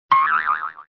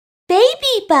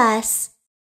BabyBus.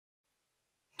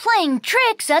 Playing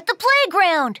tricks at the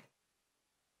playground.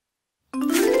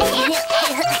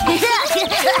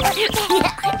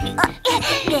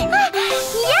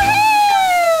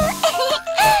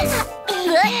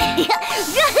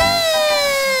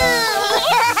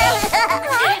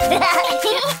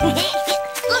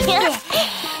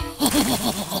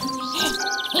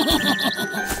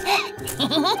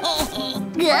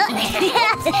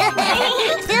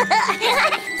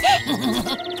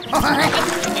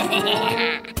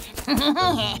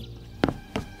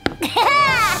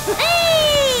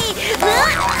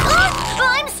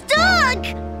 I'm stuck!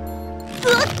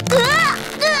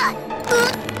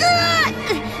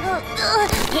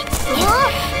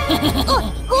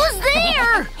 Who's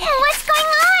there? What's going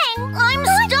on? I'm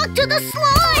stuck to the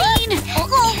slide!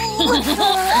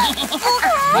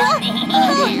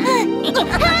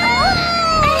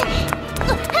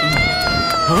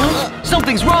 Huh?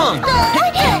 Something's wrong!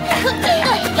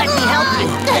 Let me help you!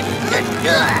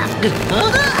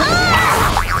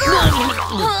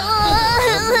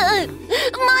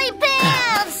 My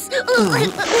pants!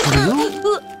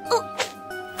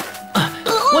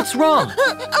 What's wrong?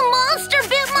 A monster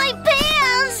bit my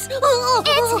pants!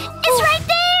 It's right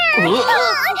there!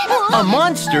 A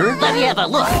monster? Let me have a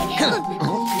look.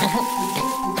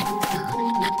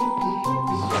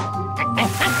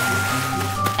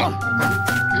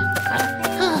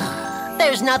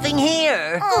 There's nothing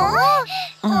here.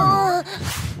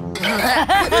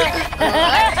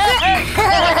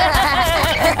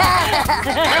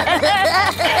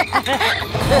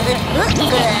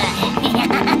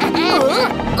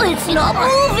 It's not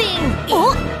moving!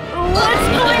 What's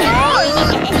going on?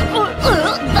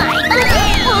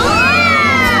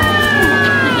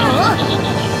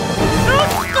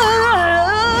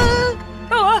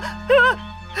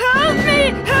 Help me!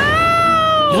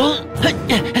 Help!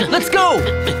 Let's go!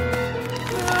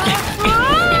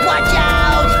 Watch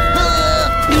out!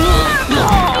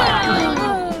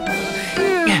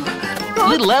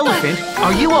 Little elephant,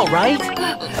 are you all right?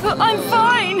 I'm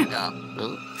fine!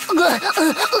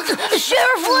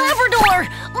 Sheriff Labrador!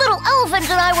 Little Elephant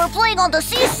and I were playing on the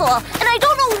seesaw, and I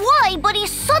don't know why, but he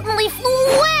suddenly flew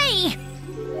away!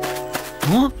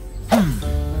 Huh?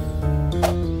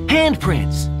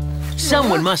 Handprints!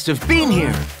 Someone must have been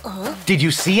here. Did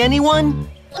you see anyone?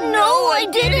 No, I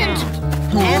didn't!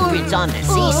 Handprints on the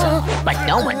seesaw, but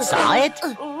no one saw it.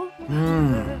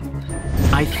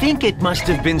 I think it must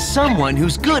have been someone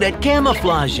who's good at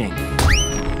camouflaging.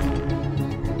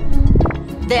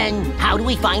 Then how do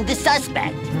we find the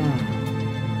suspect?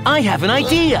 I have an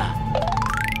idea.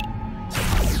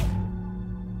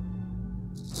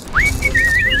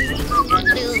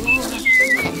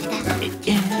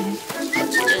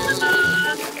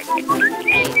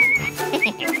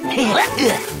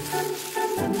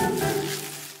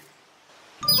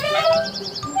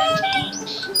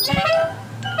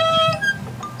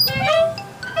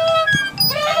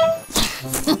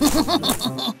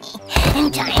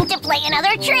 Time to play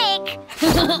another trick.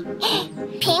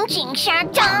 Pinching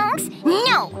shark tongues?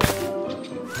 No.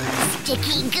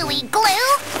 Sticky gooey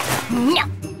glue? No.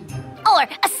 Or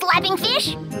a slapping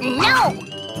fish? No.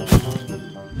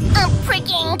 A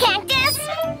pricking cactus?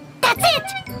 That's it!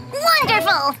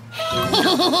 Wonderful!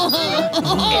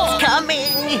 It's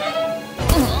coming!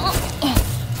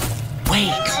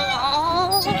 Wait!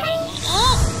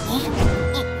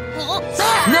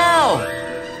 Now!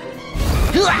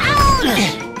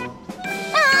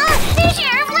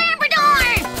 Sheriff Labrador!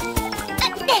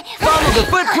 Follow the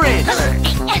footprints!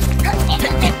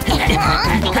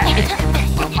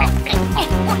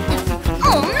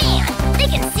 Oh man, they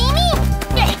can see me?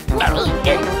 Ow!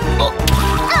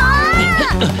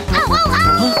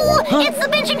 It's the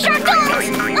pinching shark dogs!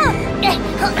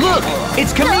 Look!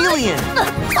 It's Chameleon!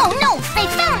 Oh no, they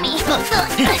found me!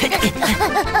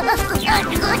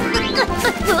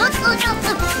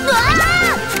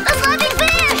 A slapping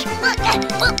fish!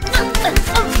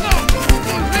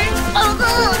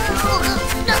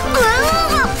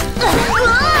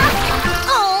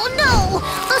 Oh no!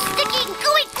 The sticky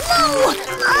gooey glue!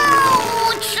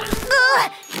 Ouch!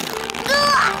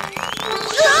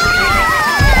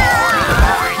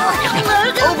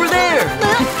 Over there!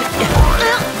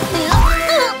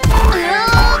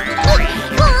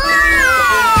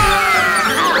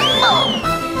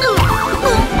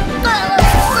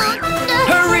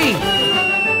 Hurry!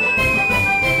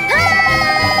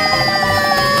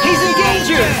 He's in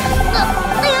danger!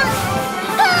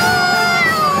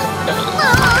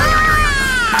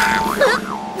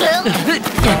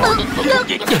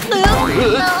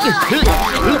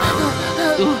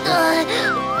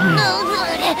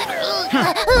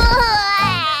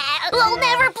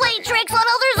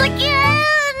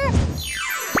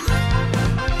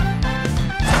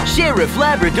 Sheriff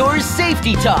Labrador's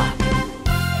Safety Talk.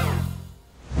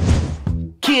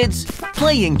 Kids,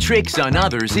 playing tricks on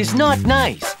others is not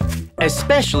nice,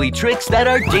 especially tricks that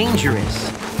are dangerous.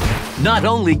 Not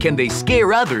only can they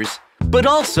scare others, but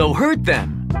also hurt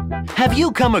them. Have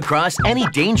you come across any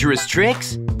dangerous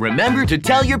tricks? Remember to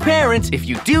tell your parents if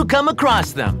you do come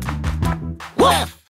across them. Woof!